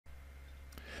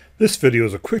This video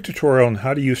is a quick tutorial on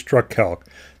how to use StruCalc,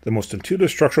 the most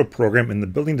intuitive structural program in the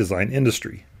building design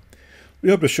industry. We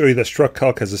hope to show you that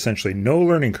StruCalc has essentially no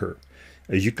learning curve,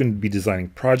 as you can be designing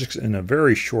projects in a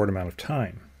very short amount of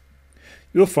time.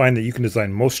 You'll find that you can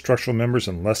design most structural members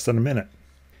in less than a minute.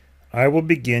 I will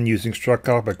begin using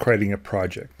StruCalc by creating a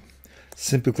project.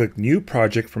 Simply click New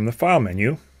Project from the File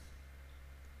menu,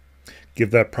 give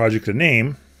that project a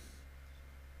name,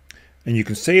 and you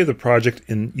can save the project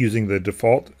using the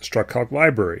default StruCalc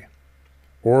library,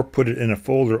 or put it in a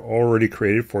folder already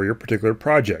created for your particular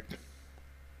project.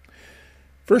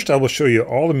 First, I will show you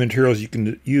all the materials you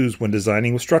can use when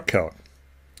designing with StruCalc.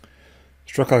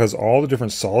 StruCalc has all the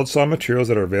different solid saw materials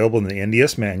that are available in the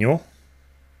NDS manual,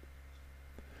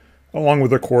 along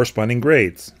with their corresponding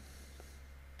grades.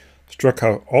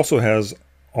 StruCalc also has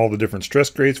all the different stress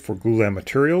grades for glulam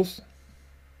materials.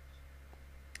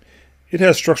 It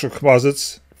has structural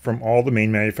composites from all the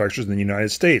main manufacturers in the United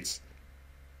States,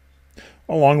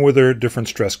 along with their different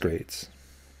stress grades.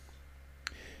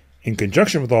 In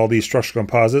conjunction with all these structural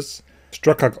composites,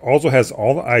 StruCalc also has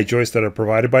all the I-joists that are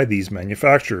provided by these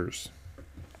manufacturers.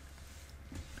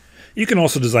 You can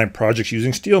also design projects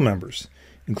using steel members,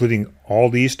 including all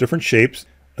these different shapes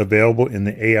available in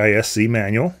the AISC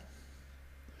manual.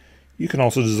 You can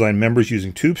also design members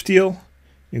using tube steel,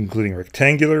 including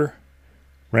rectangular,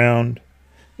 round,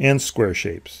 and square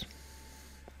shapes.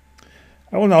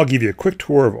 I will now give you a quick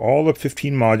tour of all the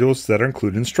 15 modules that are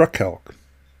included in StruCalc.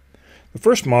 The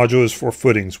first module is for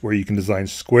footings, where you can design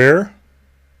square,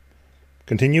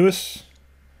 continuous,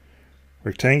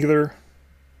 rectangular,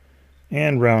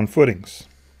 and round footings.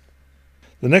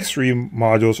 The next three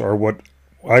modules are what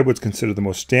I would consider the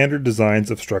most standard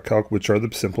designs of StruCalc, which are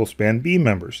the simple span beam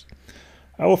members.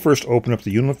 I will first open up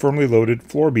the uniformly loaded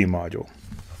floor beam module.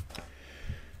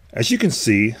 As you can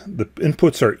see, the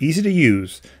inputs are easy to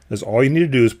use, as all you need to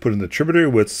do is put in the tributary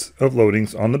widths of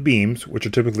loadings on the beams, which are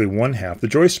typically 1/2 the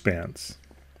joist spans.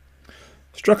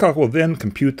 StruCalc will then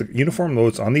compute the uniform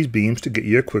loads on these beams to get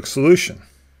you a quick solution.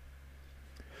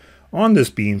 On this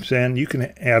beam span, you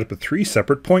can add up to 3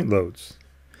 separate point loads.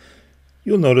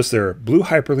 You'll notice there are blue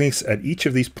hyperlinks at each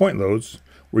of these point loads,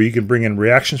 where you can bring in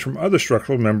reactions from other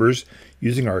structural members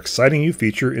using our exciting new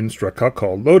feature in StruCalc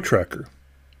called Load Tracker.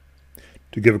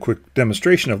 To give a quick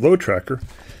demonstration of Load Tracker,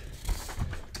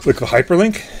 click the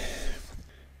hyperlink.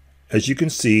 As you can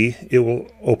see, it will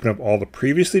open up all the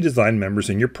previously designed members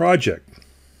in your project.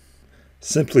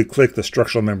 Simply click the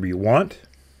structural member you want,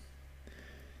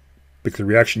 pick the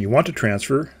reaction you want to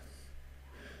transfer,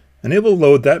 and it will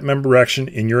load that member reaction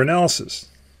in your analysis.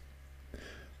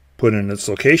 Put in its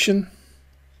location,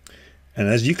 and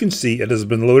as you can see, it has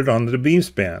been loaded onto the beam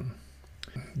span.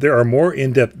 There are more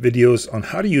in-depth videos on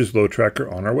how to use Load Tracker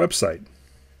on our website.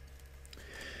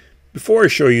 Before I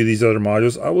show you these other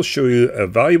modules, I will show you a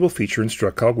valuable feature in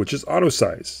StruCalc, which is auto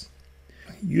size.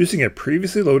 Using a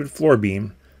previously loaded floor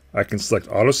beam, I can select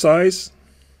auto size,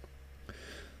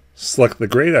 select the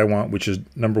grade I want, which is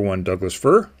number 1 Douglas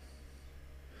fir,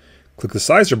 click the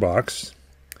sizer box,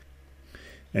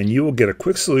 and you will get a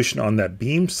quick solution on that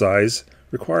beam size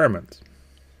requirement.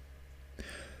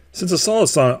 Since the solid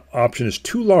saw option is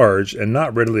too large and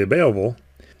not readily available,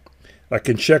 I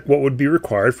can check what would be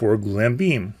required for a glulam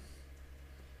beam.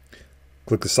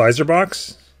 Click the sizer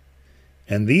box,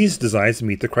 and these designs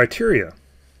meet the criteria.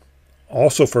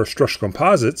 Also, for structural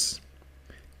composites,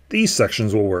 these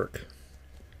sections will work.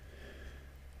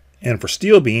 And for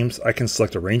steel beams, I can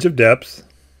select a range of depth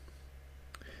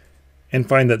and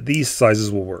find that these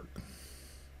sizes will work.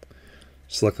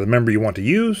 Select the member you want to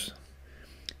use,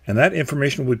 and that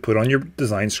information will be put on your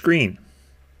design screen.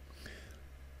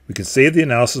 We can save the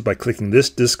analysis by clicking this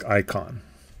disk icon.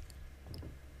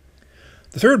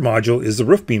 The third module is the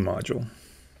roof beam module.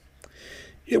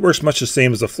 It works much the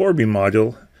same as the floor beam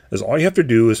module, as all you have to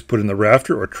do is put in the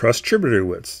rafter or truss tributary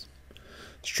widths.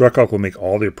 StruCalc will make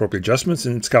all the appropriate adjustments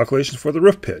in its calculations for the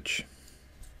roof pitch.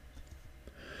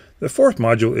 The fourth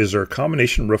module is our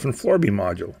combination roof and floor beam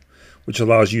module, which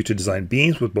allows you to design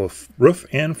beams with both roof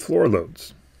and floor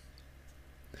loads.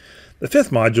 The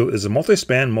fifth module is a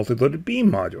multi-span, multi-loaded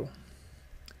beam module.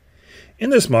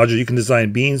 In this module, you can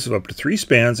design beams of up to 3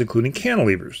 spans, including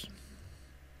cantilevers.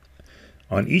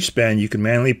 On each span, you can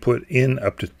manually put in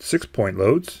up to 6 point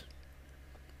loads,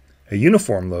 a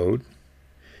uniform load,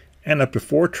 and up to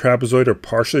 4 trapezoid or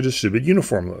partially distributed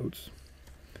uniform loads.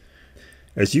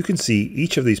 As you can see,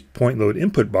 each of these point load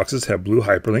input boxes have blue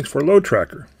hyperlinks for Load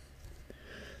Tracker.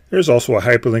 There is also a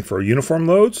hyperlink for uniform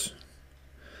loads,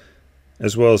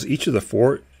 as well as each of the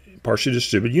 4 partially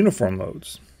distributed uniform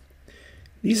loads.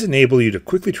 These enable you to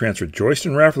quickly transfer joist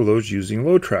and rafter loads using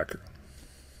Load Tracker.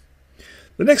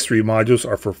 The next three modules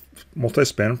are for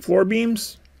multi-span floor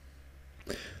beams,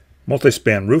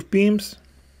 multi-span roof beams,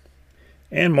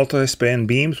 and multi-span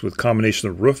beams with combination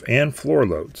of roof and floor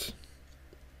loads.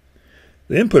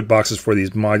 The input boxes for these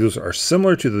modules are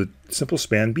similar to the simple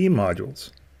span beam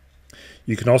modules.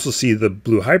 You can also see the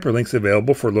blue hyperlinks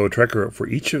available for load tracker for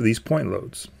each of these point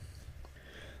loads.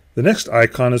 The next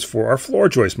icon is for our floor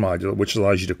joist module, which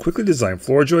allows you to quickly design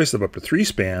floor joists of up to 3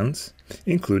 spans,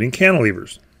 including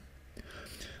cantilevers.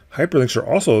 Hyperlinks are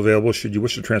also available should you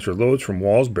wish to transfer loads from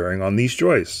walls bearing on these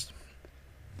joists.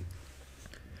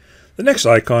 The next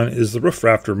icon is the roof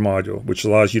rafter module, which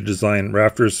allows you to design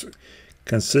rafters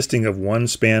consisting of 1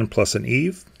 span plus an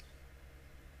eave,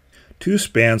 2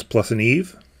 spans plus an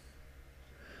eave,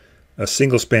 a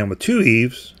single span with 2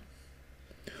 eaves,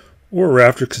 or a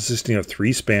rafter consisting of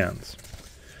 3 spans.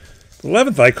 The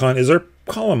 11th icon is our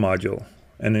column module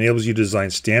and enables you to design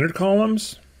standard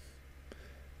columns,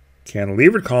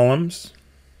 cantilevered columns,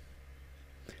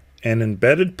 and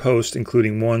embedded posts,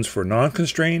 including ones for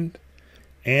non-constrained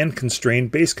and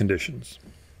constrained base conditions.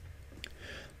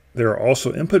 There are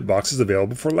also input boxes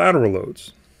available for lateral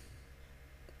loads.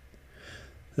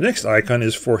 The next icon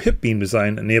is for hip beam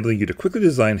design, enabling you to quickly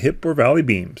design hip or valley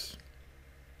beams.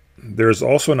 There is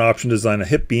also an option to design a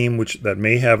hip beam that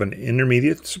may have an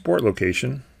intermediate support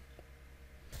location,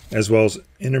 as well as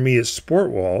intermediate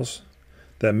support walls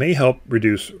that may help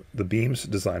reduce the beam's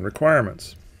design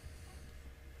requirements.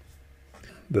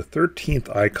 The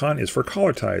 13th icon is for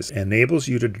collar ties and enables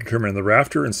you to determine the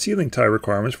rafter and ceiling tie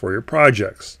requirements for your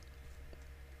projects.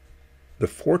 The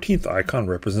 14th icon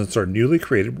represents our newly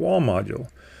created wall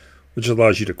module, which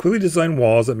allows you to quickly design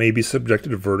walls that may be subjected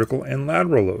to vertical and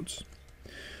lateral loads.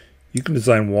 You can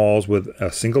design walls with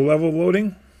a single level of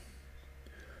loading,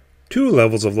 2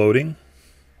 levels of loading,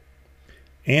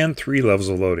 and 3 levels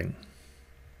of loading.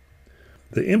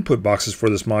 The input boxes for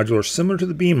this module are similar to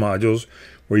the beam modules,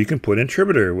 where you can put in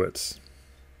tributary widths.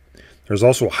 There's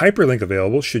also a hyperlink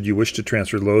available should you wish to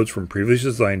transfer loads from previously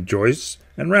designed joists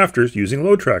and rafters using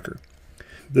Load Tracker.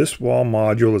 This wall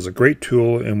module is a great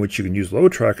tool in which you can use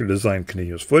Load Tracker to design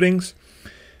continuous footings,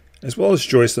 as well as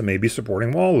joists that may be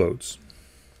supporting wall loads.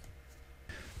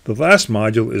 The last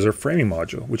module is our framing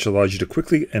module, which allows you to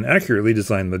quickly and accurately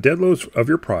design the dead loads of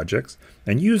your projects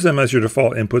and use them as your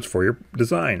default inputs for your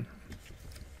design.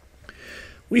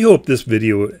 We hope this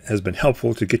video has been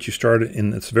helpful to get you started in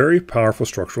this very powerful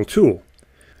structural tool.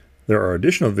 There are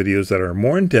additional videos that are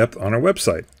more in-depth on our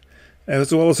website,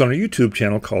 as well as on our YouTube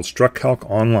channel called StruCalc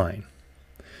Online.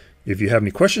 If you have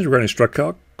any questions regarding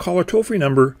StruCalc, call our toll-free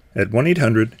number at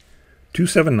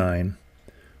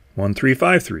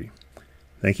 1-800-279-1353.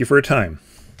 Thank you for your time.